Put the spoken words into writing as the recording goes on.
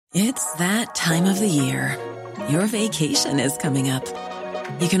It's that time of the year. Your vacation is coming up.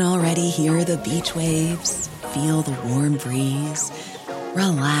 You can already hear the beach waves, feel the warm breeze,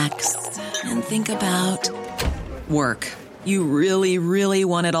 relax, and think about work. You really, really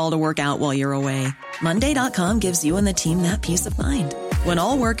want it all to work out while you're away. Monday.com gives you and the team that peace of mind. When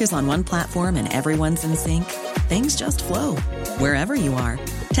all work is on one platform and everyone's in sync, things just flow. Wherever you are,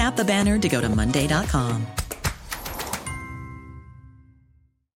 tap the banner to go to Monday.com.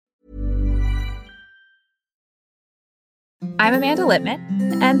 I'm Amanda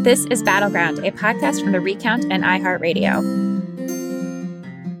Littman, and this is Battleground, a podcast from The Recount and iHeartRadio.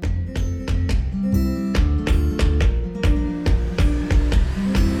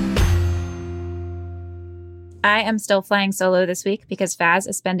 I am still flying solo this week because Faz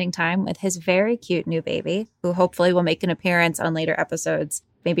is spending time with his very cute new baby, who hopefully will make an appearance on later episodes,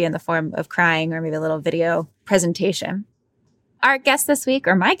 maybe in the form of crying or maybe a little video presentation. Our guest this week,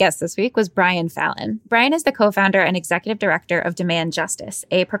 or my guest this week, was Brian Fallon. Brian is the co-founder and executive director of Demand Justice,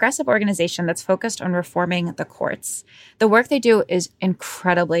 a progressive organization that's focused on reforming the courts. The work they do is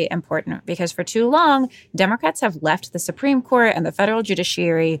incredibly important because for too long, Democrats have left the Supreme Court and the federal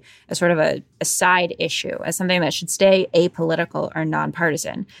judiciary as sort of a side issue, as something that should stay apolitical or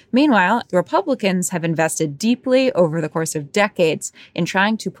nonpartisan. Meanwhile, the Republicans have invested deeply over the course of decades in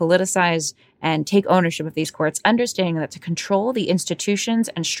trying to politicize and take ownership of these courts, understanding that to control the institutions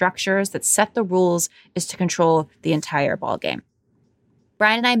and structures that set the rules is to control the entire ballgame.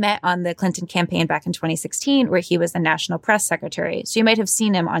 Brian and I met on the Clinton campaign back in 2016, where he was the national press secretary. So you might have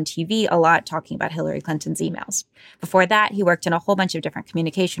seen him on TV a lot talking about Hillary Clinton's emails. Before that, he worked in a whole bunch of different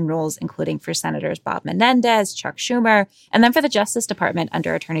communication roles, including for Senators Bob Menendez, Chuck Schumer, and then for the Justice Department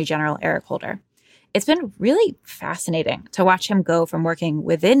under Attorney General Eric Holder. It's been really fascinating to watch him go from working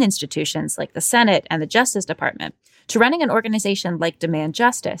within institutions like the Senate and the Justice Department to running an organization like Demand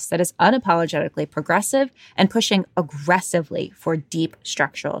Justice that is unapologetically progressive and pushing aggressively for deep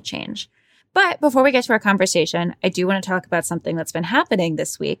structural change. But before we get to our conversation, I do want to talk about something that's been happening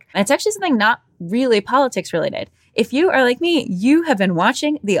this week. And it's actually something not really politics related. If you are like me, you have been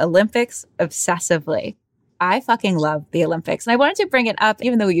watching the Olympics obsessively. I fucking love the Olympics. And I wanted to bring it up,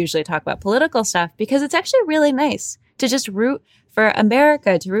 even though we usually talk about political stuff, because it's actually really nice to just root for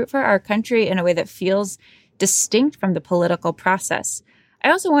America, to root for our country in a way that feels distinct from the political process. I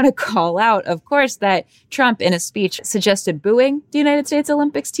also want to call out, of course, that Trump in a speech suggested booing the United States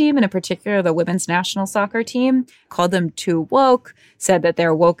Olympics team, and in particular the women's national soccer team, called them too woke, said that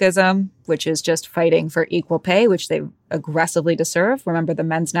their wokeism, which is just fighting for equal pay, which they aggressively deserve. Remember, the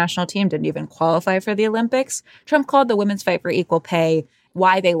men's national team didn't even qualify for the Olympics. Trump called the women's fight for equal pay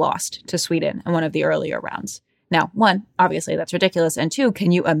why they lost to Sweden in one of the earlier rounds. Now, one, obviously that's ridiculous. And two,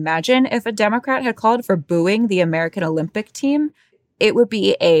 can you imagine if a Democrat had called for booing the American Olympic team? It would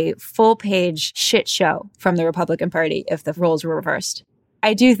be a full-page shit show from the Republican Party if the roles were reversed.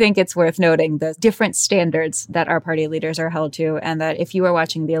 I do think it's worth noting the different standards that our party leaders are held to, and that if you are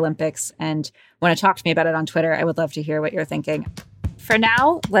watching the Olympics and want to talk to me about it on Twitter, I would love to hear what you're thinking. For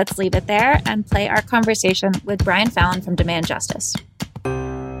now, let's leave it there and play our conversation with Brian Fallon from Demand Justice.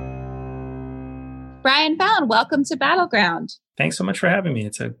 Brian Fallon, welcome to Battleground. Thanks so much for having me.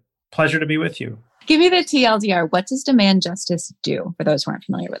 It's a pleasure to be with you. Give me the TLDR. What does Demand Justice do, for those who aren't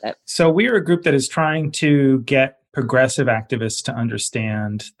familiar with it? So we are a group that is trying to get progressive activists to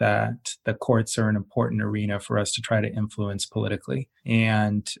understand that the courts are an important arena for us to try to influence politically.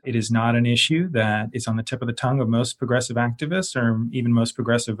 And it is not an issue that is on the tip of the tongue of most progressive activists or even most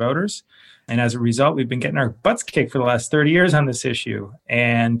progressive voters. And as a result, we've been getting our butts kicked for the last 30 years on this issue.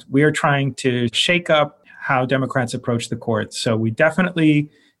 And we are trying to shake up how Democrats approach the courts. So we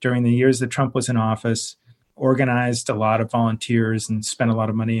definitely, during the years that Trump was in office, organized a lot of volunteers and spent a lot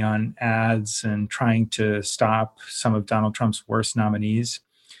of money on ads and trying to stop some of Donald Trump's worst nominees.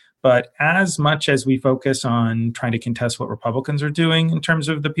 But as much as we focus on trying to contest what Republicans are doing in terms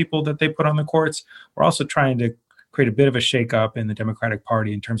of the people that they put on the courts, we're also trying to create a bit of a shakeup in the Democratic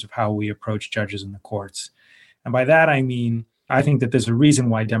Party in terms of how we approach judges in the courts. And by that, I mean, I think that there's a reason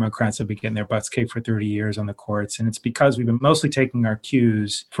why Democrats have been getting their butts kicked for 30 years on the courts. And it's because we've been mostly taking our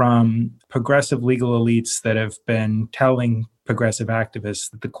cues from progressive legal elites that have been telling progressive activists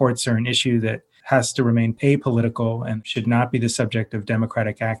that the courts are an issue that has to remain apolitical and should not be the subject of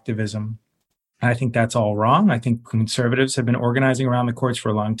democratic activism. I think that's all wrong. I think conservatives have been organizing around the courts for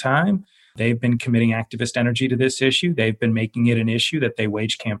a long time. They've been committing activist energy to this issue. They've been making it an issue that they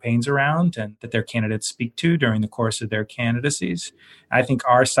wage campaigns around and that their candidates speak to during the course of their candidacies. I think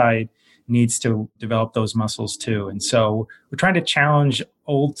our side needs to develop those muscles too. And so we're trying to challenge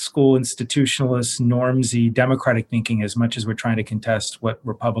old school institutionalist, normsy, democratic thinking as much as we're trying to contest what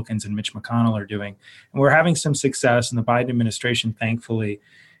Republicans and Mitch McConnell are doing. And we're having some success, and the Biden administration, thankfully,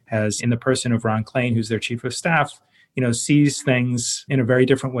 has, in the person of Ron Klain, who's their chief of staff, sees things in a very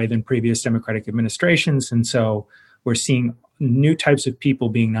different way than previous Democratic administrations. And so we're seeing new types of people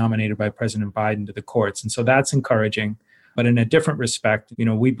being nominated by President Biden to the courts. And so that's encouraging. But in a different respect,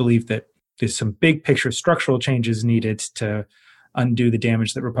 we believe that there's some big picture structural changes needed to undo the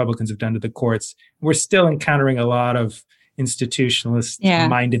damage that Republicans have done to the courts. We're still encountering a lot of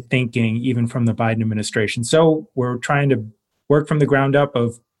institutionalist-minded thinking, even from the Biden administration. So we're trying to work from the ground up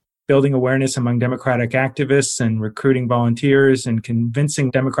of building awareness among Democratic activists and recruiting volunteers and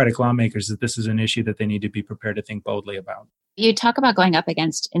convincing Democratic lawmakers that this is an issue that they need to be prepared to think boldly about. You talk about going up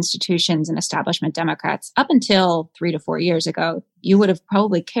against institutions and establishment Democrats. Up until 3 to 4 years ago, you would have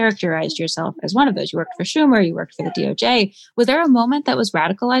probably characterized yourself as one of those. You worked for Schumer, you worked for the DOJ. Was there a moment that was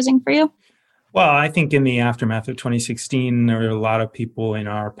radicalizing for you? Well, I think in the aftermath of 2016, there were a lot of people in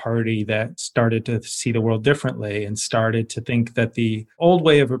our party that started to see the world differently and started to think that the old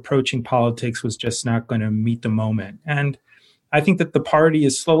way of approaching politics was just not going to meet the moment. And I think that the party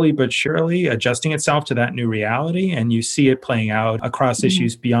is slowly but surely adjusting itself to that new reality. And you see it playing out across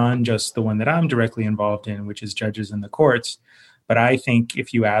issues beyond just the one that I'm directly involved in, which is judges in the courts. But I think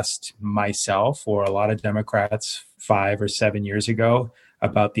if you asked myself or a lot of Democrats 5 or 7 years ago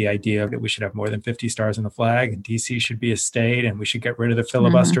about the idea that we should have more than 50 stars on the flag and DC should be a state and we should get rid of the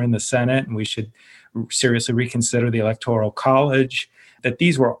filibuster in the Senate and we should seriously reconsider the Electoral College, that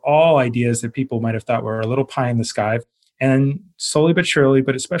these were all ideas that people might have thought were a little pie in the sky. And slowly but surely,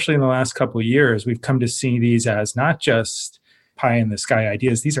 but especially in the last couple of years, we've come to see these as not just pie in the sky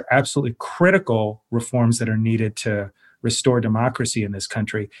ideas. These are absolutely critical reforms that are needed to restore democracy in this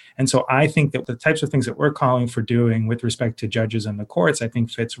country. And so I think that the types of things that we're calling for doing with respect to judges and the courts, I think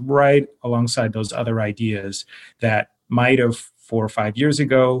fits right alongside those other ideas that might have 4 or 5 years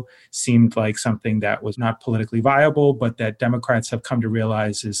ago seemed like something that was not politically viable, but that Democrats have come to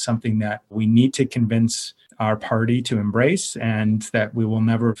realize is something that we need to convince our party to embrace, and that we will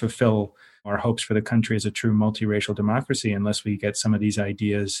never fulfill our hopes for the country as a true multiracial democracy unless we get some of these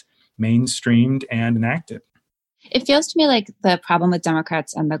ideas mainstreamed and enacted. It feels to me like the problem with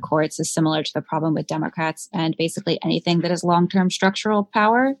Democrats and the courts is similar to the problem with Democrats and basically anything that is long-term structural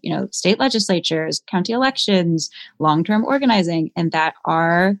power, state legislatures, county elections, long-term organizing, and that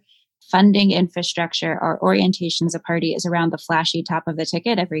our funding infrastructure, our orientation as a party is around the flashy top of the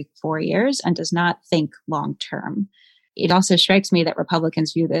ticket every 4 years and does not think long-term. It also strikes me that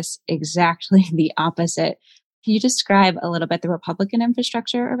Republicans view this exactly the opposite. Can you describe a little bit the Republican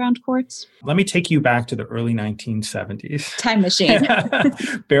infrastructure around courts? Let me take you back to the early 1970s. Time machine.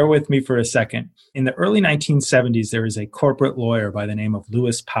 Bear with me for a second. In the early 1970s, there was a corporate lawyer by the name of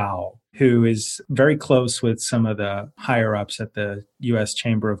Lewis Powell, who is very close with some of the higher ups at the U.S.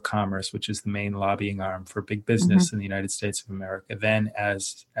 Chamber of Commerce, which is the main lobbying arm for big business in the United States of America, then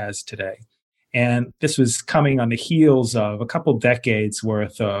as today. And this was coming on the heels of a couple decades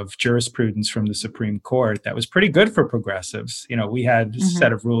worth of jurisprudence from the Supreme Court that was pretty good for progressives. We had a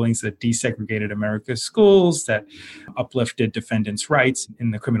set of rulings that desegregated America's schools, that uplifted defendants' rights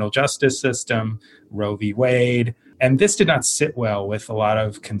in the criminal justice system, Roe v. Wade. And this did not sit well with a lot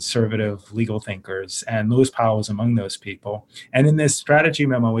of conservative legal thinkers. And Lewis Powell was among those people. And in this strategy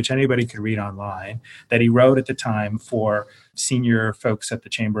memo, which anybody could read online, that he wrote at the time for senior folks at the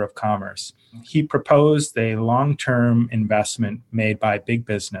Chamber of Commerce, he proposed a long-term investment made by big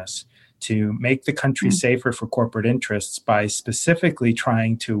business to make the country safer for corporate interests by specifically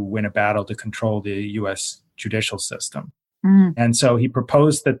trying to win a battle to control the U.S. judicial system. And so he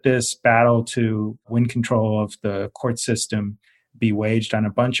proposed that this battle to win control of the court system be waged on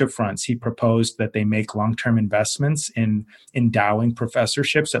a bunch of fronts. He proposed that they make long-term investments in endowing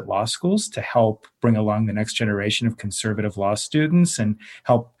professorships at law schools to help bring along the next generation of conservative law students and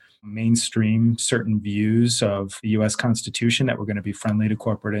help mainstream certain views of the U.S. Constitution that were going to be friendly to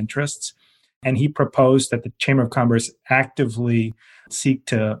corporate interests. And he proposed that the Chamber of Commerce actively seek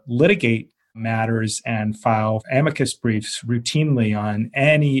to litigate matters and file amicus briefs routinely on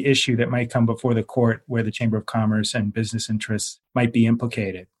any issue that might come before the court where the Chamber of Commerce and business interests might be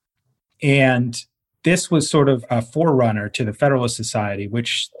implicated. And this was sort of a forerunner to the Federalist Society,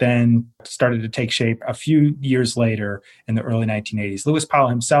 which then started to take shape a few years later in the early 1980s. Lewis Powell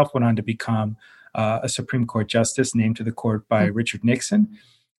himself went on to become a Supreme Court justice named to the court by Richard Nixon.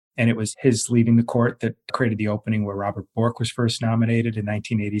 And it was his leaving the court that created the opening where Robert Bork was first nominated in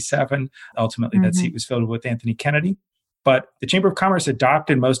 1987. Ultimately, that seat was filled with Anthony Kennedy. But the Chamber of Commerce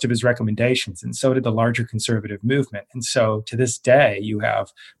adopted most of his recommendations, and so did the larger conservative movement. And so to this day, you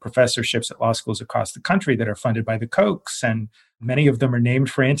have professorships at law schools across the country that are funded by the Kochs, and many of them are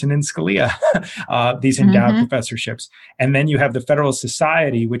named for Antonin Scalia, these endowed professorships. And then you have the Federalist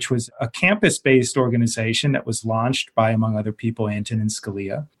Society, which was a campus-based organization that was launched by, among other people, Antonin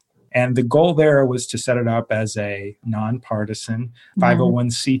Scalia. And the goal there was to set it up as a nonpartisan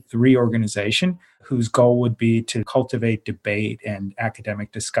 501c3 organization whose goal would be to cultivate debate and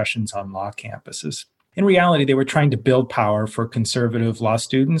academic discussions on law campuses. In reality, they were trying to build power for conservative law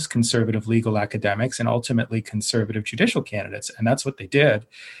students, conservative legal academics, and ultimately conservative judicial candidates. And that's what they did.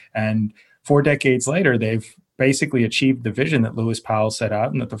 And 4 decades later, they've basically achieved the vision that Lewis Powell set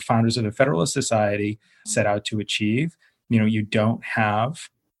out and that the founders of the Federalist Society set out to achieve. You don't have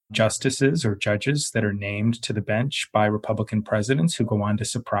justices or judges that are named to the bench by Republican presidents who go on to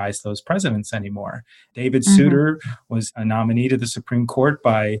surprise those presidents anymore. David Souter was a nominee to the Supreme Court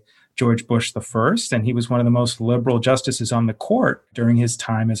by George Bush I, and he was one of the most liberal justices on the court during his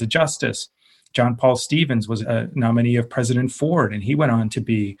time as a justice. John Paul Stevens was a nominee of President Ford, and he went on to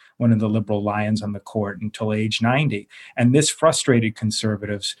be one of the liberal lions on the court until age 90. And this frustrated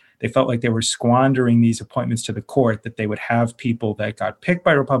conservatives. They felt like they were squandering these appointments to the court, that they would have people that got picked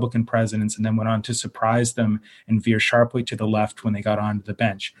by Republican presidents and then went on to surprise them and veer sharply to the left when they got onto the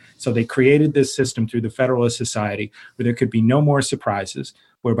bench. So they created this system through the Federalist Society where there could be no more surprises,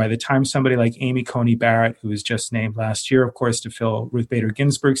 where by the time somebody like Amy Coney Barrett, who was just named last year, of course, to fill Ruth Bader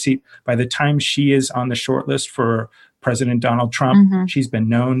Ginsburg's seat, by the time she is on the short list for President Donald Trump, she's been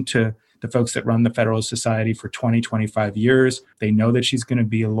known to the folks that run the Federalist Society for 20, 25 years. They know that she's going to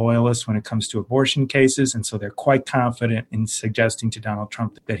be a loyalist when it comes to abortion cases. And so they're quite confident in suggesting to Donald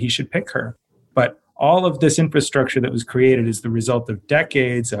Trump that he should pick her. But all of this infrastructure that was created is the result of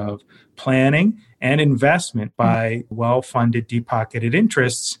decades of planning and investment by well-funded, deep-pocketed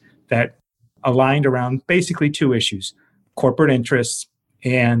interests that aligned around basically 2 issues: corporate interests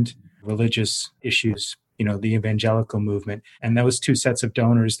and religious issues, the evangelical movement. And those 2 sets of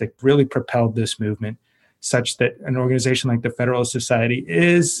donors that really propelled this movement, such that an organization like the Federalist Society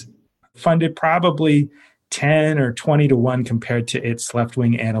is funded probably 10 or 20 to 1 compared to its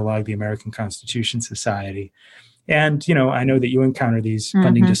left-wing analog, the American Constitution Society. And, I know that you encounter these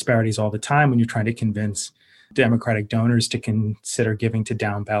funding disparities all the time when you're trying to convince Democratic donors to consider giving to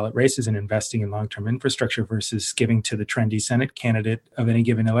down-ballot races and investing in long-term infrastructure versus giving to the trendy Senate candidate of any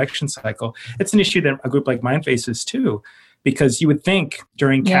given election cycle. It's an issue that a group like mine faces too, because you would think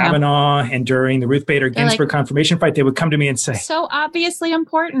during Kavanaugh and during the Ruth Bader Ginsburg confirmation fight, they would come to me and say, so obviously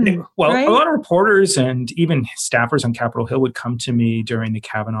important. Right? A lot of reporters and even staffers on Capitol Hill would come to me during the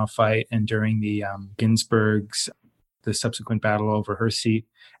Kavanaugh fight and during the the subsequent battle over her seat.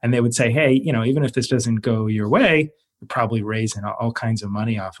 And they would say, hey, even if this doesn't go your way, you're probably raising all kinds of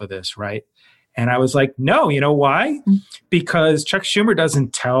money off of this, right? And I was like, no, you know why? Because Chuck Schumer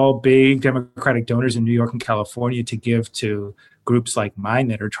doesn't tell big Democratic donors in New York and California to give to groups like mine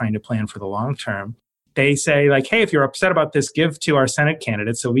that are trying to plan for the long term. They say like, hey, if you're upset about this, give to our Senate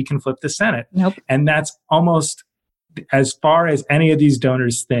candidate so we can flip the Senate. Nope. And that's almost as far as any of these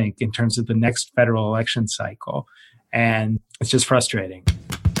donors think in terms of the next federal election cycle. And it's just frustrating.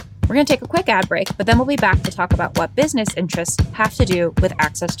 We're going to take a quick ad break, but then we'll be back to talk about what business interests have to do with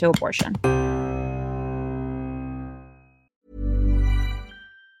access to abortion.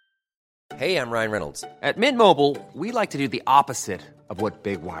 Hey, I'm Ryan Reynolds. At Mint Mobile, we like to do the opposite of what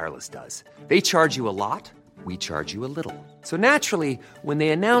Big Wireless does. They charge you a lot, we charge you a little. So naturally, when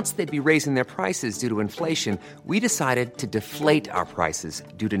they announced they'd be raising their prices due to inflation, we decided to deflate our prices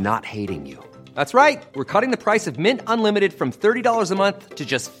due to not hating you. That's right. We're cutting the price of Mint Unlimited from $30 a month to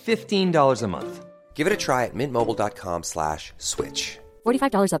just $15 a month. Give it a try at mintmobile.com/switch.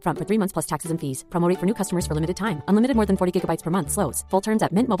 $45 up front for 3 months plus taxes and fees. Promo rate for new customers for limited time. Unlimited more than 40 gigabytes per month. Slows full terms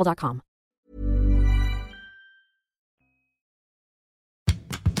at mintmobile.com.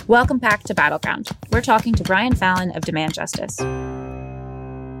 Welcome back to Battleground. We're talking to Brian Fallon of Demand Justice.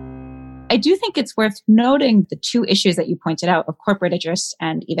 I do think it's worth noting the 2 issues that you pointed out of corporate interest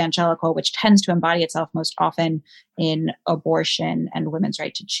and evangelical, which tends to embody itself most often in abortion and women's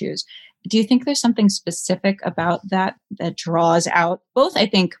right to choose. Do you think there's something specific about that draws out both, I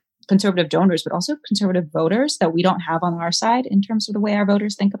think, conservative donors, but also conservative voters that we don't have on our side in terms of the way our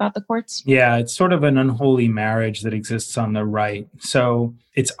voters think about the courts? Yeah, it's sort of an unholy marriage that exists on the right. So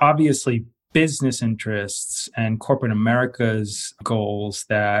it's obviously business interests and corporate America's goals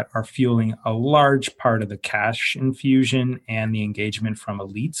that are fueling a large part of the cash infusion and the engagement from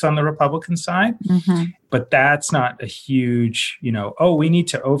elites on the Republican side. But that's not a huge, we need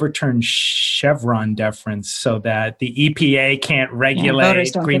to overturn Chevron deference so that the EPA can't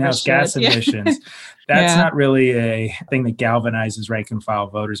regulate greenhouse gas emissions. That's not really a thing that galvanizes rank and file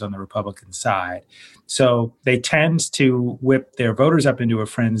voters on the Republican side. So they tend to whip their voters up into a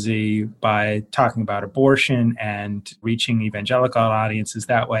frenzy by talking about abortion and reaching evangelical audiences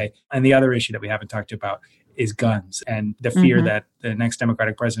that way. And the other issue that we haven't talked about is guns and the fear that the next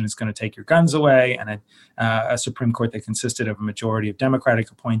Democratic president is going to take your guns away, and a Supreme Court that consisted of a majority of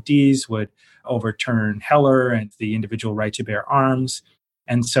Democratic appointees would overturn Heller and the individual right to bear arms.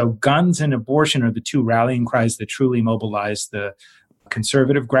 And so guns and abortion are the two rallying cries that truly mobilize the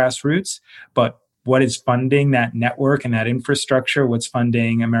conservative grassroots. But what is funding that network and that infrastructure? What's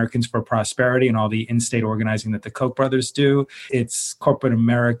funding Americans for Prosperity and all the in-state organizing that the Koch brothers do? It's corporate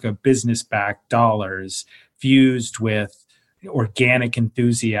America business-backed dollars fused with organic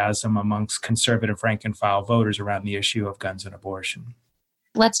enthusiasm amongst conservative rank-and-file voters around the issue of guns and abortion.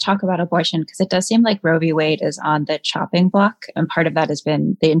 Let's talk about abortion, because it does seem like Roe v. Wade is on the chopping block. And part of that has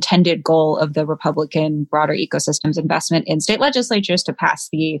been the intended goal of the Republican broader ecosystems investment in state legislatures to pass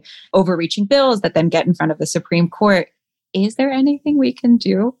the overreaching bills that then get in front of the Supreme Court. Is there anything we can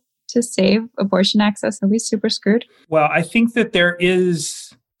do to save abortion access? Are we super screwed? Well, I think that there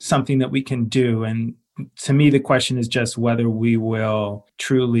is something that we can do. And to me, the question is just whether we will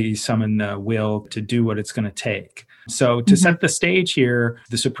truly summon the will to do what it's going to take. So to set the stage here,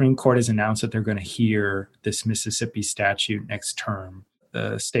 the Supreme Court has announced that they're going to hear this Mississippi statute next term.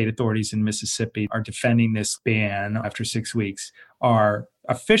 The state authorities in Mississippi are defending this ban after 6 weeks, are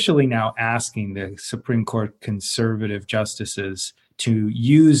officially now asking the Supreme Court conservative justices to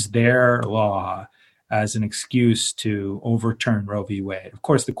use their law as an excuse to overturn Roe v. Wade. Of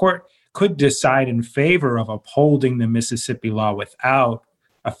course, the court could decide in favor of upholding the Mississippi law without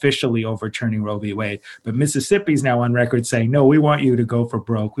officially overturning Roe v. Wade. But Mississippi is now on record saying, no, we want you to go for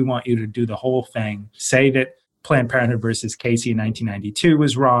broke. We want you to do the whole thing. Say that Planned Parenthood versus Casey in 1992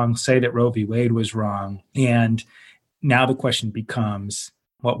 was wrong. Say that Roe v. Wade was wrong. And now the question becomes,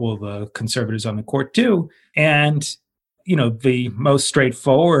 what will the conservatives on the court do? And, the most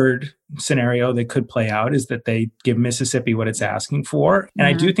straightforward scenario that could play out is that they give Mississippi what it's asking for. And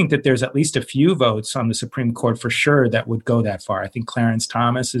I do think that there's at least a few votes on the Supreme Court for sure that would go that far. I think Clarence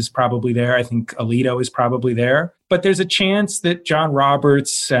Thomas is probably there. I think Alito is probably there. But there's a chance that John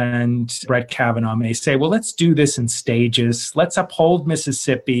Roberts and Brett Kavanaugh may say, well, let's do this in stages. Let's uphold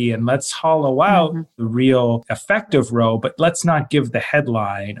Mississippi and let's hollow out the real effect of Roe, but let's not give the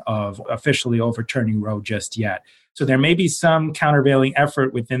headline of officially overturning Roe just yet. So there may be some countervailing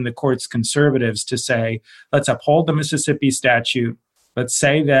effort within the court's conservatives to say, let's uphold the Mississippi statute. Let's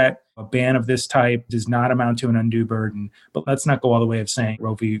say that a ban of this type does not amount to an undue burden, but let's not go all the way of saying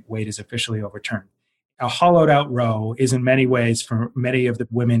Roe v. Wade is officially overturned. A hollowed out Roe is in many ways for many of the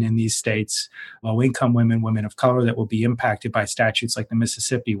women in these states, low-income women, women of color that will be impacted by statutes like the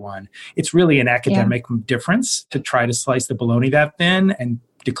Mississippi one. It's really an academic difference to try to slice the bologna that thin and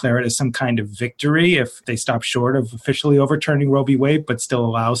declare it as some kind of victory if they stop short of officially overturning Roe v. Wade, but still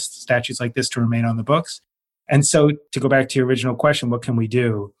allows statutes like this to remain on the books. And so to go back to your original question, what can we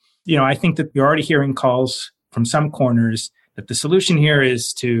do? I think that you're already hearing calls from some corners that the solution here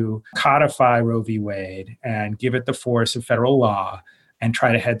is to codify Roe v. Wade and give it the force of federal law and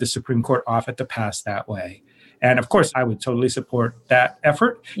try to head the Supreme Court off at the pass that way. And of course, I would totally support that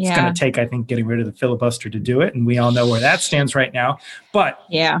effort. It's going to take, I think, getting rid of the filibuster to do it. And we all know where that stands right now. But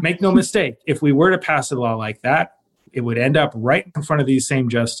make no mistake, if we were to pass a law like that, it would end up right in front of these same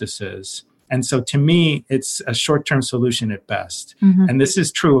justices. And so to me, it's a short-term solution at best. And this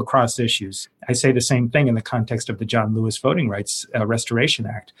is true across issues. I say the same thing in the context of the John Lewis Voting Rights Restoration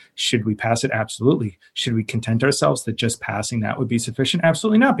Act. Should we pass it? Absolutely. Should we content ourselves that just passing that would be sufficient?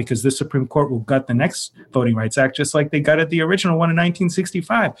 Absolutely not, because the Supreme Court will gut the next Voting Rights Act just like they gutted the original one in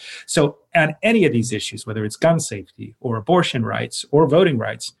 1965. So on any of these issues, whether it's gun safety or abortion rights or voting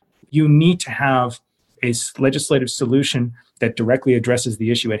rights, you need to have a legislative solution that directly addresses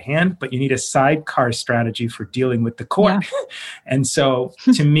the issue at hand, but you need a sidecar strategy for dealing with the court. And so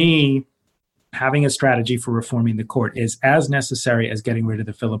to me, having a strategy for reforming the court is as necessary as getting rid of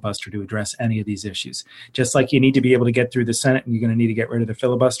the filibuster to address any of these issues. Just like you need to be able to get through the Senate and you're going to need to get rid of the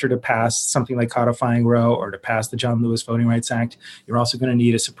filibuster to pass something like codifying Roe or to pass the John Lewis Voting Rights Act, you're also going to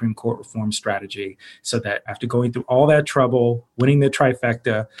need a Supreme Court reform strategy so that after going through all that trouble, winning the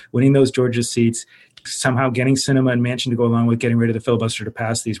trifecta, winning those Georgia seats, somehow getting Sinema and Manchin to go along with getting rid of the filibuster to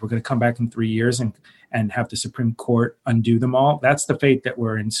pass these, we're going to come back in 3 years and have the Supreme Court undo them all. That's the fate that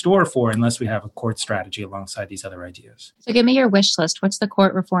we're in store for unless we have a court strategy alongside these other ideas. So give me your wish list. What's the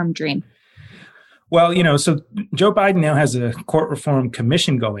court reform dream? Well, so Joe Biden now has a court reform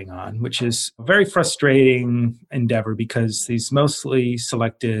commission going on, which is a very frustrating endeavor because he's mostly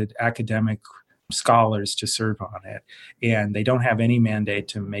selected academic scholars to serve on it. And they don't have any mandate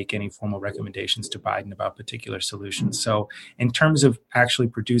to make any formal recommendations to Biden about particular solutions. So in terms of actually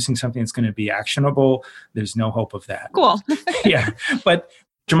producing something that's going to be actionable, there's no hope of that. Cool. Yeah. But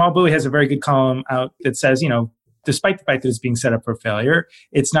Jamal Bowie has a very good column out that says, despite the fact that it's being set up for failure,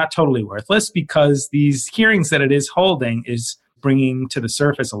 it's not totally worthless because these hearings that it is holding is bringing to the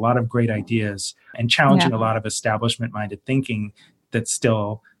surface a lot of great ideas and challenging a lot of establishment-minded thinking that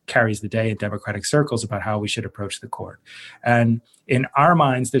still carries the day in Democratic circles about how we should approach the court. And in our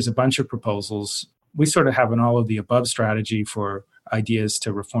minds, there's a bunch of proposals. We sort of have an all-of-the-above strategy for ideas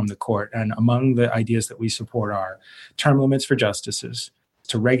to reform the court. And among the ideas that we support are term limits for justices,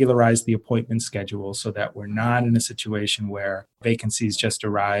 to regularize the appointment schedule so that we're not in a situation where vacancies just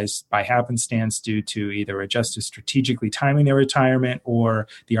arise by happenstance due to either a justice strategically timing their retirement or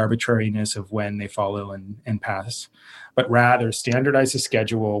the arbitrariness of when they fall ill and pass, but rather standardize a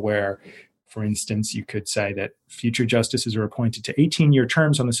schedule where, for instance, you could say that future justices are appointed to 18-year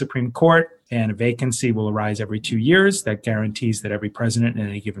terms on the Supreme Court, and a vacancy will arise every 2 years. That guarantees that every president in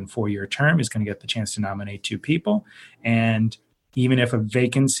any given 4-year term is going to get the chance to nominate 2 people. And even if a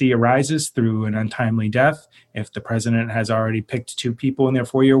vacancy arises through an untimely death, if the president has already picked 2 people in their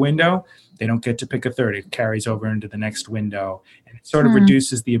 4-year window, they don't get to pick a third. It carries over into the next window. And it sort of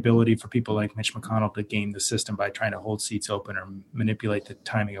reduces the ability for people like Mitch McConnell to game the system by trying to hold seats open or manipulate the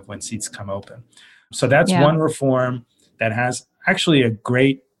timing of when seats come open. So that's one reform that has actually a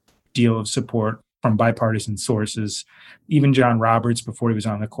great deal of support from bipartisan sources. Even John Roberts, before he was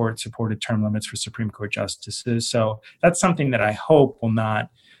on the court, supported term limits for Supreme Court justices. So that's something that I hope will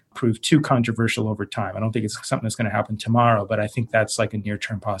not prove too controversial over time. I don't think it's something that's going to happen tomorrow, but I think that's like a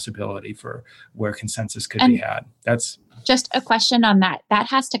near-term possibility for where consensus could be had. That's just a question on that. That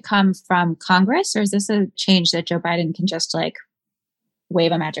has to come from Congress, or is this a change that Joe Biden can just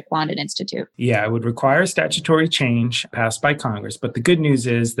wave a magic wand and institute? Yeah, it would require statutory change passed by Congress. But the good news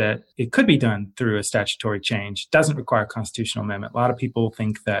is that it could be done through a statutory change. It doesn't require a constitutional amendment. A lot of people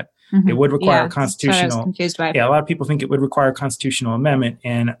think that it would require a constitutional. A lot of people think it would require a constitutional amendment.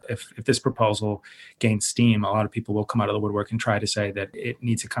 And if this proposal gains steam, a lot of people will come out of the woodwork and try to say that it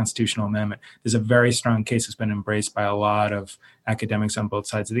needs a constitutional amendment. There's a very strong case that's been embraced by a lot of academics on both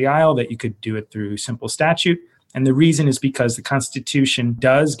sides of the aisle that you could do it through simple statute. And the reason is because the Constitution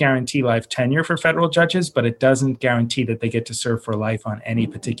does guarantee life tenure for federal judges, but it doesn't guarantee that they get to serve for life on any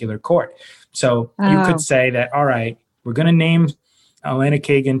particular court. So you could say that, all right, we're going to name Elena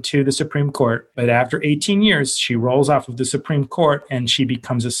Kagan to the Supreme Court, but after 18 years, she rolls off of the Supreme Court and she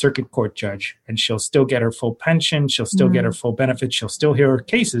becomes a circuit court judge, and she'll still get her full pension. She'll still get her full benefits. She'll still hear her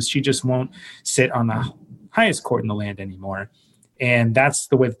cases. She just won't sit on the highest court in the land anymore. And that's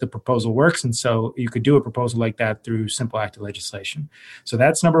the way that the proposal works. And so you could do a proposal like that through simple act of legislation. So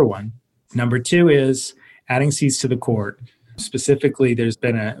that's number one. Number two is adding seats to the court. Specifically, there's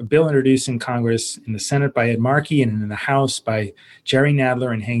been a bill introduced in Congress, in the Senate by Ed Markey, and in the House by Jerry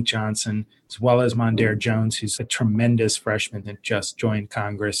Nadler and Hank Johnson, as well as Mondaire Jones, who's a tremendous freshman that just joined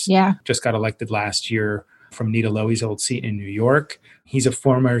Congress. Just got elected last year from Nita Lowey's old seat in New York. He's a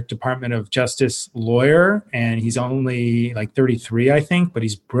former Department of Justice lawyer, and he's only 33, I think, but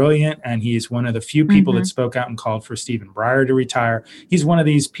he's brilliant. And he is one of the few people that spoke out and called for Stephen Breyer to retire. He's one of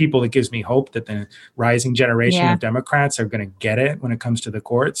these people that gives me hope that the rising generation of Democrats are going to get it when it comes to the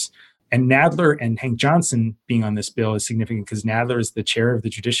courts. And Nadler and Hank Johnson being on this bill is significant because Nadler is the chair of the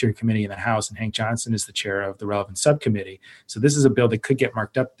Judiciary Committee in the House, and Hank Johnson is the chair of the relevant subcommittee. So this is a bill that could get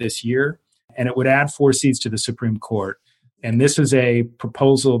marked up this year, and it would add 4 seats to the Supreme Court. And this was a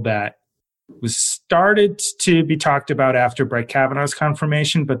proposal that was started to be talked about after Brett Kavanaugh's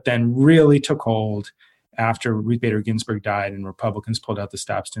confirmation, but then really took hold after Ruth Bader Ginsburg died and Republicans pulled out the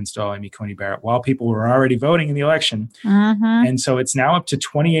stops to install Amy Coney Barrett while people were already voting in the election. And so it's now up to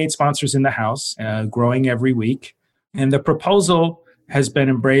 28 sponsors in the House, growing every week. And the proposal has been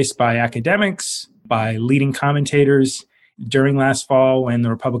embraced by academics, by leading commentators. During last fall, when the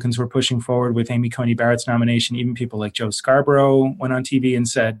Republicans were pushing forward with Amy Coney Barrett's nomination, even people like Joe Scarborough went on TV and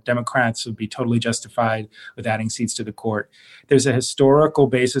said Democrats would be totally justified with adding seats to the court. There's a historical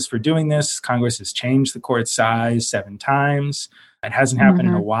basis for doing this. Congress has changed the court size 7 times. It hasn't happened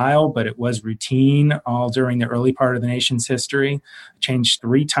in a while, but it was routine all during the early part of the nation's history. Changed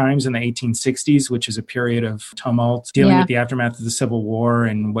 3 times in the 1860s, which is a period of tumult, dealing with the aftermath of the Civil War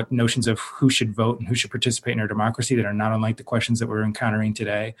and what notions of who should vote and who should participate in our democracy that are not unlike the questions that we're encountering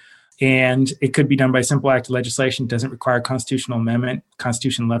today. And it could be done by simple act of legislation. It doesn't require a constitutional amendment.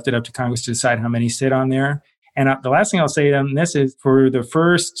 Constitution left it up to Congress to decide how many sit on there. And the last thing I'll say on this is for the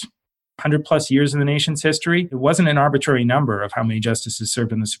first 100 plus years in the nation's history, it wasn't an arbitrary number of how many justices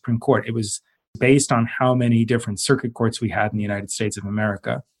served on the Supreme Court. It was based on how many different circuit courts we had in the United States of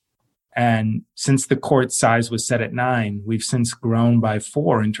America. And since the court size was set at 9, we've since grown by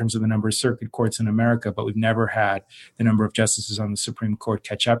 4 in terms of the number of circuit courts in America, but we've never had the number of justices on the Supreme Court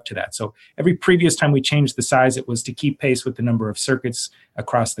catch up to that. So every previous time we changed the size, it was to keep pace with the number of circuits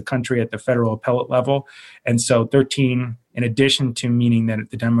across the country at the federal appellate level. And so 13, in addition to meaning that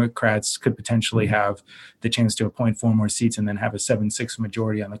the Democrats could potentially have the chance to appoint 4 more seats and then have a 7-6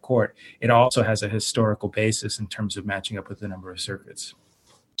 majority on the court, it also has a historical basis in terms of matching up with the number of circuits.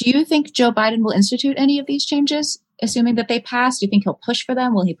 Do you think Joe Biden will institute any of these changes, assuming that they pass? Do you think he'll push for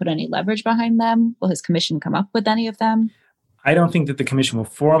them? Will he put any leverage behind them? Will his commission come up with any of them? I don't think that the commission will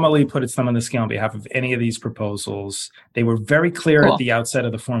formally put its thumb on the scale on behalf of any of these proposals. They were very clear at the outset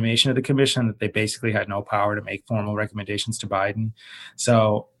of the formation of the commission that they basically had no power to make formal recommendations to Biden.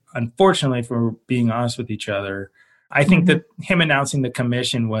 So unfortunately, if we're being honest with each other, I think that him announcing the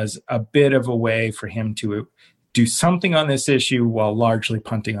commission was a bit of a way for him to do something on this issue while largely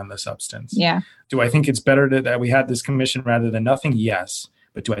punting on the substance. Yeah. Do I think it's better that we had this commission rather than nothing? Yes.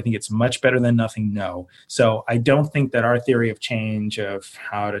 But do I think it's much better than nothing? No. So I don't think that our theory of change of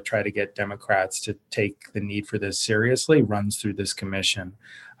how to try to get Democrats to take the need for this seriously runs through this commission.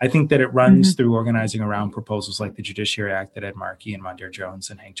 I think that it runs through organizing around proposals like the Judiciary Act that Ed Markey and Mondaire Jones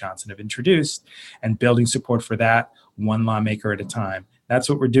and Hank Johnson have introduced and building support for that one lawmaker at a time. That's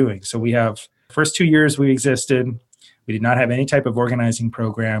what we're doing. So we have first 2 years we existed, we did not have any type of organizing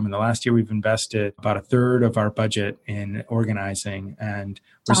program. In the last year, we've invested about 1/3 of our budget in organizing, and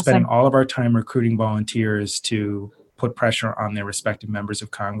we're spending all of our time recruiting volunteers to put pressure on their respective members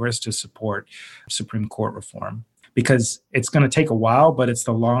of Congress to support Supreme Court reform. Because it's going to take a while, but it's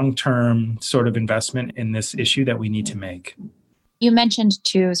the long-term sort of investment in this issue that we need to make. You mentioned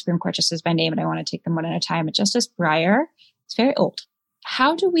 2 Supreme Court justices by name, and I want to take them one at a time. But Justice Breyer is very old.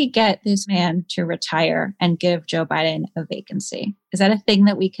 How do we get this man to retire and give Joe Biden a vacancy? Is that a thing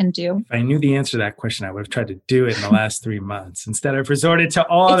that we can do? If I knew the answer to that question, I would have tried to do it in the last 3 months. Instead, I've resorted to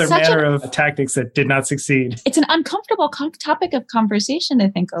all other manner of tactics that did not succeed. It's an uncomfortable topic of conversation, I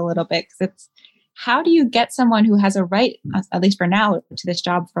think, a little bit, because it's how do you get someone who has a right, at least for now, to this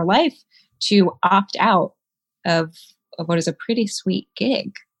job for life, to opt out of what is a pretty sweet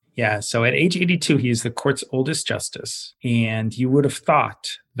gig? Yeah, so at age 82, he is the court's oldest justice. And you would have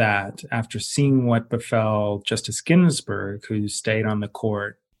thought that after seeing what befell Justice Ginsburg, who stayed on the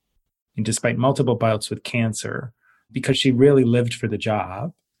court, and despite multiple bouts with cancer, because she really lived for the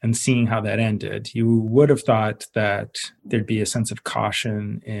job, and seeing how that ended, you would have thought that there'd be a sense of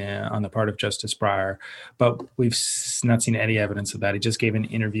caution on the part of Justice Breyer. But we've not seen any evidence of that. He just gave an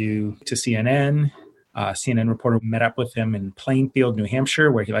interview to CNN. CNN reporter met up with him in Plainfield, New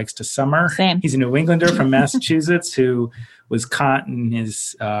Hampshire, where he likes to summer. Same. He's a New Englander from Massachusetts who was caught in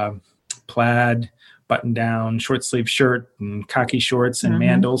his plaid button-down short-sleeve shirt and khaki shorts and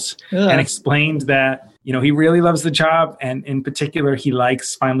mandals, and explained that, you know, he really loves the job. And in particular, he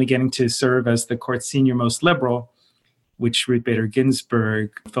likes finally getting to serve as the court's senior most liberal, which Ruth Bader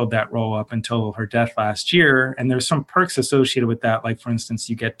Ginsburg filled that role up until her death last year. And there's some perks associated with that. Like, for instance,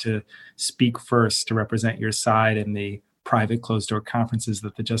 you get to speak first to represent your side in the private closed-door conferences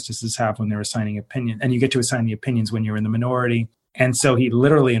that the justices have when they're assigning opinion. And you get to assign the opinions when you're in the minority. And so he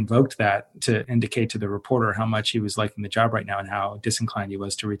literally invoked that to indicate to the reporter how much he was liking the job right now and how disinclined he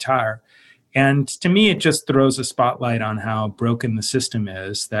was to retire. And to me, it just throws a spotlight on how broken the system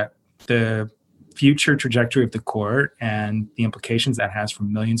is, that the future trajectory of the court and the implications that has for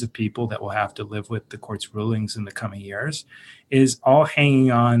millions of people that will have to live with the court's rulings in the coming years is all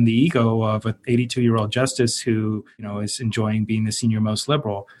hanging on the ego of an 82-year-old justice who, you know, is enjoying being the senior most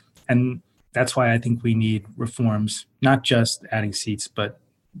liberal. And that's why I think we need reforms, not just adding seats, but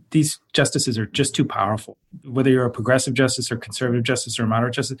these justices are just too powerful. Whether you're a progressive justice or conservative justice or a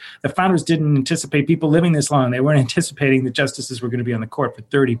moderate justice, the founders didn't anticipate people living this long. They weren't anticipating that justices were going to be on the court for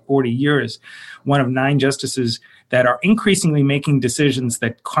 30, 40 years. One of 9 justices that are increasingly making decisions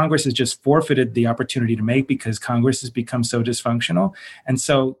that Congress has just forfeited the opportunity to make because Congress has become so dysfunctional. And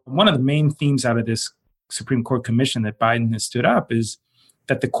so one of the main themes out of this Supreme Court commission that Biden has stood up is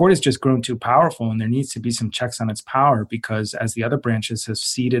that the court has just grown too powerful and there needs to be some checks on its power, because as the other branches have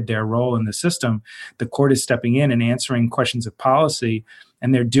ceded their role in the system, the court is stepping in and answering questions of policy.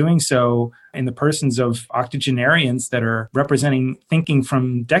 And they're doing so in the persons of octogenarians that are representing thinking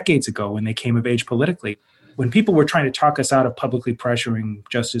from decades ago when they came of age politically. When people were trying to talk us out of publicly pressuring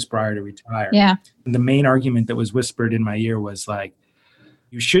Justice Breyer to retire, the main argument that was whispered in my ear was like,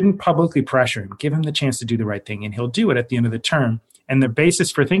 you shouldn't publicly pressure him. Give him the chance to do the right thing, and he'll do it at the end of the term. And the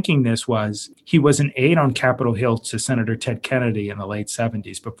basis for thinking this was he was an aide on Capitol Hill to Senator Ted Kennedy in the late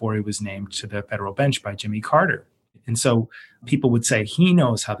 70s before he was named to the federal bench by Jimmy Carter. And so people would say he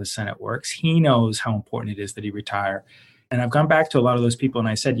knows how the Senate works. He knows how important it is that he retire. And I've gone back to a lot of those people and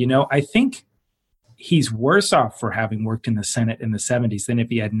I said, I think he's worse off for having worked in the Senate in the 70s than if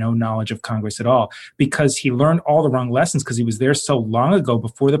he had no knowledge of Congress at all, because he learned all the wrong lessons because he was there so long ago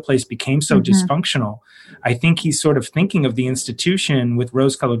before the place became so dysfunctional. I think he's sort of thinking of the institution with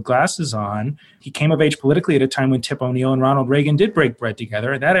rose-colored glasses on. He came of age politically at a time when Tip O'Neill and Ronald Reagan did break bread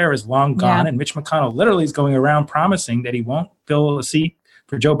together. That era is long gone, and Mitch McConnell literally is going around promising that he won't fill a seat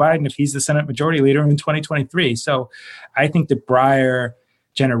for Joe Biden if he's the Senate Majority Leader in 2023. So I think that Breyer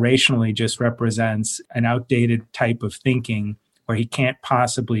generationally just represents an outdated type of thinking where he can't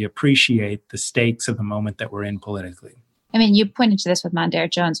possibly appreciate the stakes of the moment that we're in politically. I mean, you pointed to this with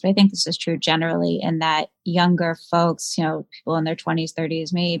Mondaire Jones, but I think this is true generally in that younger folks, people in their 20s,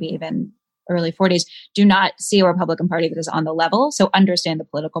 30s, maybe even early 40s, do not see a Republican Party that is on the level. So understand the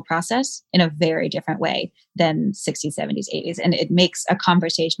political process in a very different way than 60s, 70s, 80s. And it makes a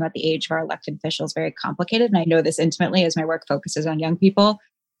conversation about the age of our elected officials very complicated. And I know this intimately as my work focuses on young people.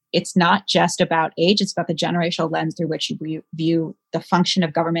 It's not just about age. It's about the generational lens through which you view the function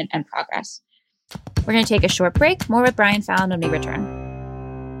of government and progress. We're going to take a short break. More with Brian Fallon when we return.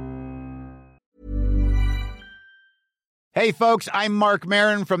 Hey, folks, I'm Mark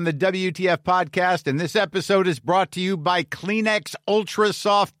Maron from the WTF Podcast, and this episode is brought to you by Kleenex Ultra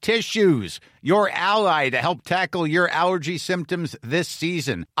Soft Tissues, your ally to help tackle your allergy symptoms this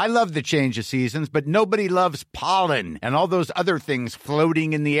season. I love the change of seasons, but nobody loves pollen and all those other things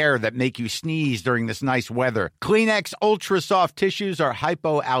floating in the air that make you sneeze during this nice weather. Kleenex Ultra Soft Tissues are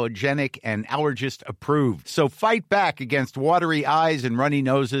hypoallergenic and allergist approved, so fight back against watery eyes and runny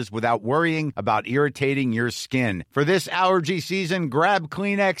noses without worrying about irritating your skin. For this allergy season, grab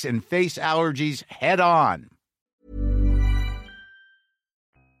Kleenex and face allergies head on.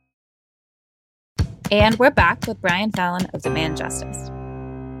 And we're back with Brian Fallon of Demand Justice.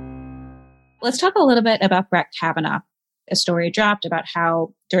 Let's talk a little bit about Brett Kavanaugh. A story dropped about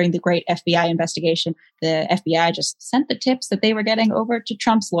how during the great FBI investigation, the FBI just sent the tips that they were getting over to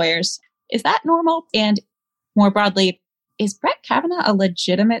Trump's lawyers. Is that normal? And more broadly, is Brett Kavanaugh a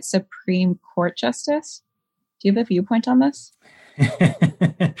legitimate Supreme Court justice? Do you have a viewpoint on this?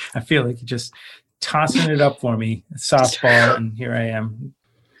 I feel like you're just tossing it up for me, a softball, and here I am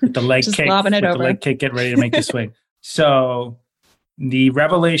with the leg kick, getting ready to make the swing. So the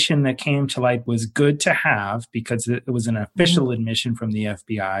revelation that came to light was good to have because it was an official admission from the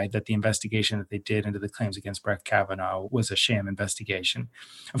FBI that the investigation that they did into the claims against Brett Kavanaugh was a sham investigation.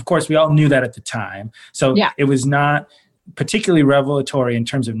 Of course, we all knew that at the time. So it was not particularly revelatory in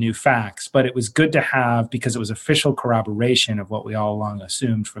terms of new facts, but it was good to have because it was official corroboration of what we all along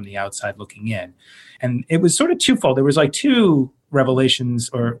assumed from the outside looking in. And it was sort of twofold. There was like two revelations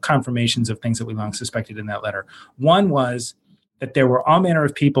or confirmations of things that we long suspected in that letter. One was that there were all manner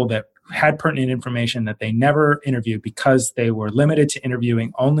of people that had pertinent information that they never interviewed because they were limited to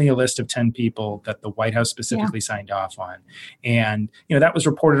interviewing only a list of 10 people that the White House specifically signed off on. And, that was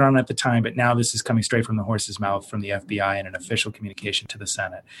reported on at the time, but now this is coming straight from the horse's mouth from the FBI in an official communication to the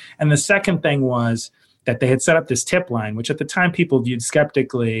Senate. And the second thing was that they had set up this tip line, which at the time people viewed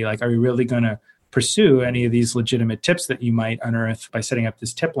skeptically, like, are we really going to pursue any of these legitimate tips that you might unearth by setting up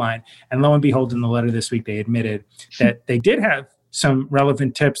this tip line? And lo and behold, in the letter this week, they admitted that they did have some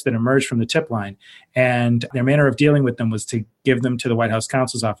relevant tips that emerged from the tip line. And their manner of dealing with them was to give them to the White House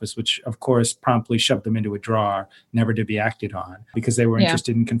counsel's office, which of course promptly shoved them into a drawer, never to be acted on, because they were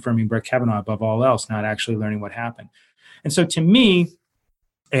interested in confirming Brett Kavanaugh above all else, not actually learning what happened. And so to me,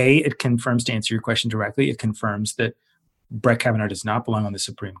 it confirms, to answer your question directly, it confirms that Brett Kavanaugh does not belong on the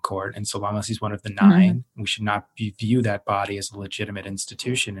Supreme Court. And so long as he's one of the 9, we should not view that body as a legitimate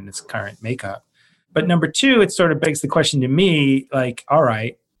institution in its current makeup. But number two, it sort of begs the question to me, like, all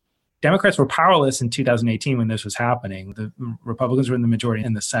right, Democrats were powerless in 2018 when this was happening. The Republicans were in the majority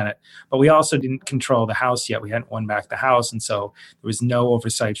in the Senate, but we also didn't control the House yet. We hadn't won back the House. And so there was no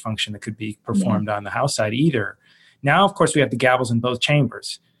oversight function that could be performed on the House side either. Now, of course, we have the gavels in both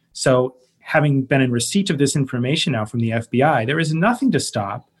chambers. So having been in receipt of this information now from the FBI, there is nothing to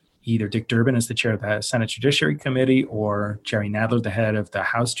stop either Dick Durbin as the chair of the Senate Judiciary Committee or Jerry Nadler, the head of the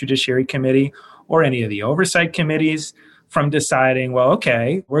House Judiciary Committee, or any of the oversight committees from deciding, well,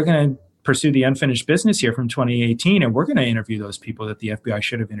 okay, we're going to pursue the unfinished business here from 2018, and we're going to interview those people that the FBI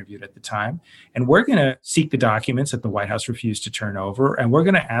should have interviewed at the time. And we're going to seek the documents that the White House refused to turn over. And we're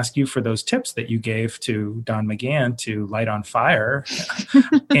going to ask you for those tips that you gave to Don McGahn to light on fire.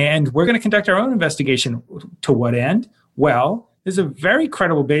 And we're going to conduct our own investigation. To what end? Well, there's a very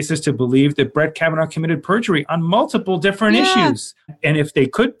credible basis to believe that Brett Kavanaugh committed perjury on multiple different issues. And if they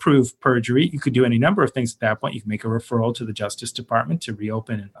could prove perjury, you could do any number of things at that point. You can make a referral to the Justice Department to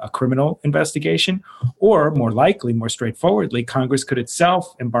reopen a criminal investigation, or more likely, more straightforwardly, Congress could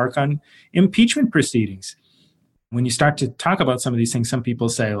itself embark on impeachment proceedings. When you start to talk about some of these things, some people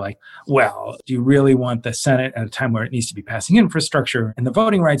say like, well, do you really want the Senate at a time where it needs to be passing infrastructure and the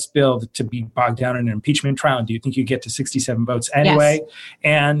voting rights bill to be bogged down in an impeachment trial? And do you think you get to 67 votes anyway? Yes.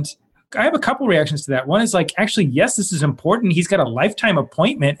 And I have a couple reactions to that. One is like, actually, yes, this is important. He's got a lifetime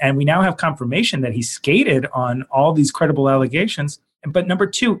appointment, and we now have confirmation that he skated on all these credible allegations. But number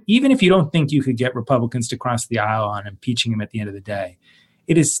two, even if you don't think you could get Republicans to cross the aisle on impeaching him at the end of the day,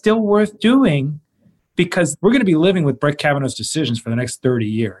 it is still worth doing, because we're going to be living with Brett Kavanaugh's decisions for the next 30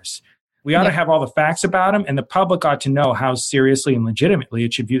 years. We ought to have all the facts about him, and the public ought to know how seriously and legitimately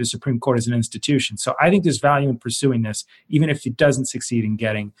it should view the Supreme Court as an institution. So I think there's value in pursuing this, even if it doesn't succeed in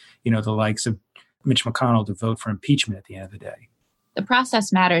getting, the likes of Mitch McConnell to vote for impeachment at the end of the day. The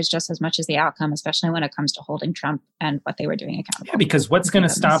process matters just as much as the outcome, especially when it comes to holding Trump and what they were doing accountable. Yeah, because what's going to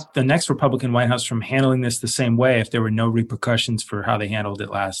stop the next Republican White House from handling this the same way if there were no repercussions for how they handled it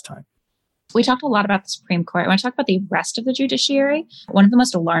last time? We talked a lot about the Supreme Court. I want to talk about the rest of the judiciary. One of the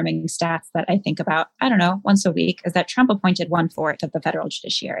most alarming stats that I think about, once a week, is that Trump appointed 1/4 of the federal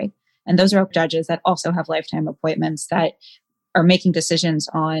judiciary. And those are judges that also have lifetime appointments that are making decisions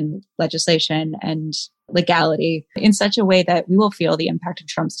on legislation and legality in such a way that we will feel the impact of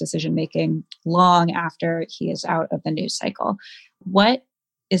Trump's decision-making long after he is out of the news cycle. What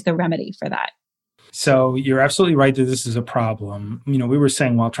is the remedy for that? So you're absolutely right that this is a problem. We were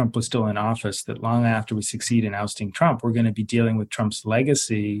saying while Trump was still in office that long after we succeed in ousting Trump, we're going to be dealing with Trump's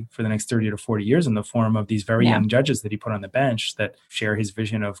legacy for the next 30 to 40 years in the form of these very young judges that he put on the bench that share his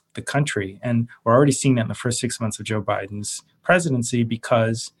vision of the country. And we're already seeing that in the first 6 months of Joe Biden's presidency,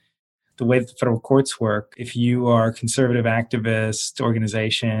 because the way that the federal courts work, if you are a conservative activist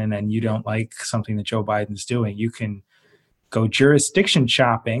organization and you don't like something that Joe Biden's doing, you can go jurisdiction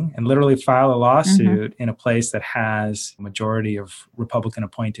shopping and literally file a lawsuit in a place that has a majority of Republican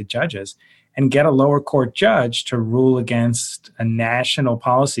appointed judges and get a lower court judge to rule against a national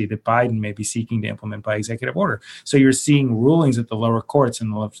policy that Biden may be seeking to implement by executive order. So you're seeing rulings at the lower courts in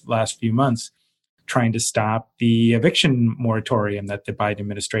the last few months trying to stop the eviction moratorium that the Biden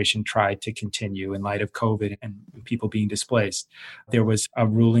administration tried to continue in light of COVID and people being displaced. There was a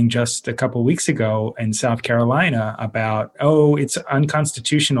ruling just a couple of weeks ago in South Carolina about, it's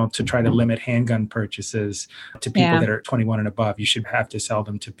unconstitutional to try to limit handgun purchases to people that are 21 and above. You should have to sell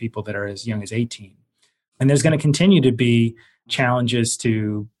them to people that are as young as 18. And there's going to continue to be challenges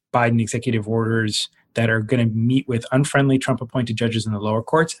to Biden executive orders that are going to meet with unfriendly Trump-appointed judges in the lower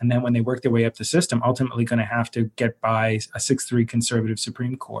courts. And then when they work their way up the system, ultimately going to have to get by a 6-3 conservative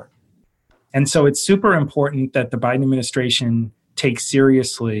Supreme Court. And so it's super important that the Biden administration takes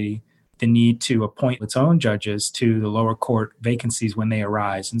seriously the need to appoint its own judges to the lower court vacancies when they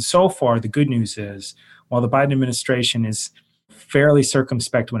arise. And so far, the good news is, while the Biden administration is fairly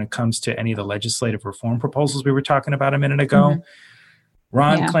circumspect when it comes to any of the legislative reform proposals we were talking about a minute ago,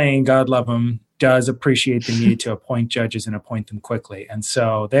 Ron Klain, God love him, does appreciate the need to appoint judges and appoint them quickly. And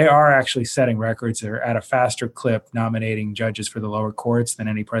so they are actually setting records. They're at a faster clip nominating judges for the lower courts than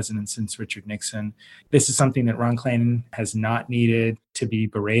any president since Richard Nixon. This is something that Ron Klain has not needed to be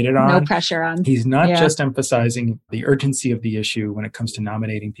berated on. No pressure on. He's not just emphasizing the urgency of the issue when it comes to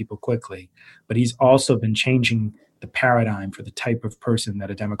nominating people quickly, but he's also been changing the paradigm for the type of person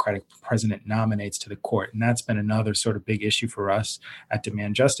that a Democratic president nominates to the court. And that's been another sort of big issue for us at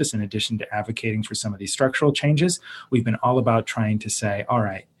Demand Justice. In addition to advocating for some of these structural changes, we've been all about trying to say, all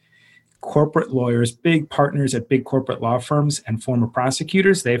right, corporate lawyers, big partners at big corporate law firms and former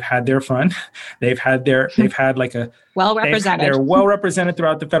prosecutors, they've had their fun. They've had like a well represented. They're well represented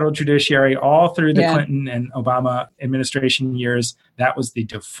throughout the federal judiciary, all through the Clinton and Obama administration years. That was the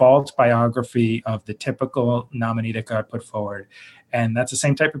default biography of the typical nominee that got put forward. And that's the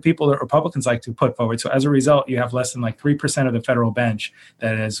same type of people that Republicans like to put forward. So as a result, you have less than like 3% of the federal bench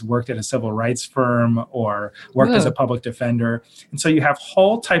that has worked at a civil rights firm or worked as a public defender. And so you have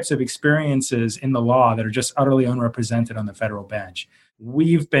whole types of experiences in the law that are just utterly unrepresented on the federal bench.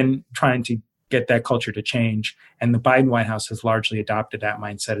 We've been trying to get that culture to change. And the Biden White House has largely adopted that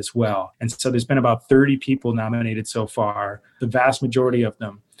mindset as well. And so there's been about 30 people nominated so far. The vast majority of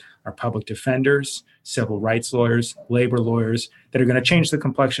them are public defenders, civil rights lawyers, labor lawyers that are going to change the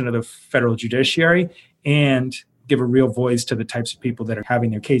complexion of the federal judiciary and give a real voice to the types of people that are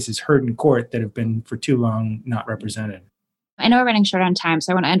having their cases heard in court that have been for too long not represented. I know we're running short on time,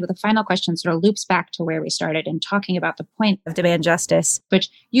 so I want to end with a final question, sort of loops back to where we started in talking about the point of demand justice, which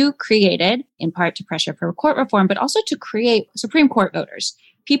you created in part to pressure for court reform, but also to create Supreme Court voters,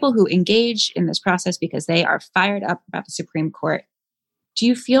 people who engage in this process because they are fired up about the Supreme Court. Do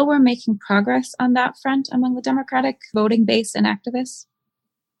you feel we're making progress on that front among the Democratic voting base and activists?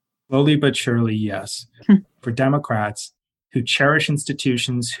 Slowly but surely, yes. For Democrats who cherish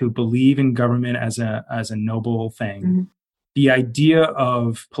institutions, who believe in government as a noble thing, the idea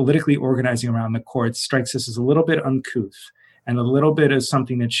of politically organizing around the courts strikes us as a little bit uncouth and a little bit as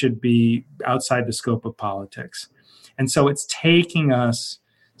something that should be outside the scope of politics. And so it's taking us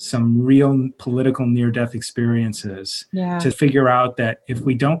some real political near-death experiences to figure out that if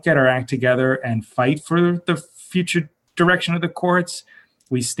we don't get our act together and fight for the future direction of the courts,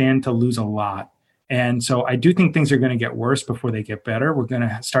 we stand to lose a lot. And so I do think things are going to get worse before they get better. We're going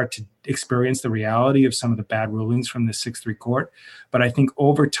to start to experience the reality of some of the bad rulings from the 6-3 court. But I think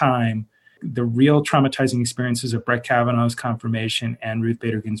over time, the real traumatizing experiences of Brett Kavanaugh's confirmation and Ruth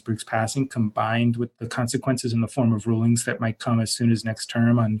Bader Ginsburg's passing, combined with the consequences in the form of rulings that might come as soon as next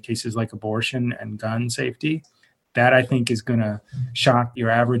term on cases like abortion and gun safety, that I think is going to shock your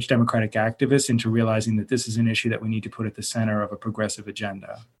average Democratic activist into realizing that this is an issue that we need to put at the center of a progressive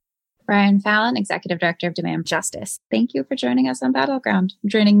agenda. Brian Fallon, Executive Director of Demand Justice. Thank you for joining us on Battleground.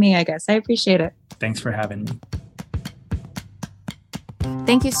 Joining me, I guess. I appreciate it. Thanks for having me.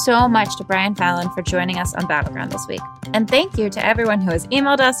 Thank you so much to Brian Fallon for joining us on Battleground this week. And thank you to everyone who has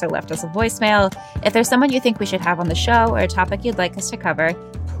emailed us or left us a voicemail. If there's someone you think we should have on the show or a topic you'd like us to cover,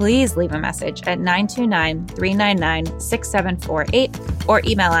 please leave a message at 929-399-6748 or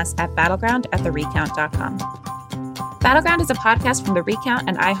email us at battleground@therecount.com. Battleground is a podcast from The Recount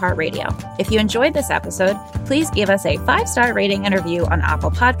and iHeartRadio. If you enjoyed this episode, please give us a 5-star rating and review on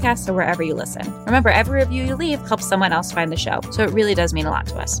Apple Podcasts or wherever you listen. Remember, every review you leave helps someone else find the show, so it really does mean a lot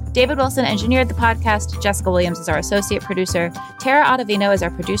to us. David Wilson engineered the podcast, Jessica Williams is our associate producer, Tara Ottavino is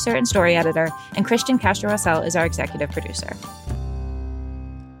our producer and story editor, and Christian Castro-Russell is our executive producer.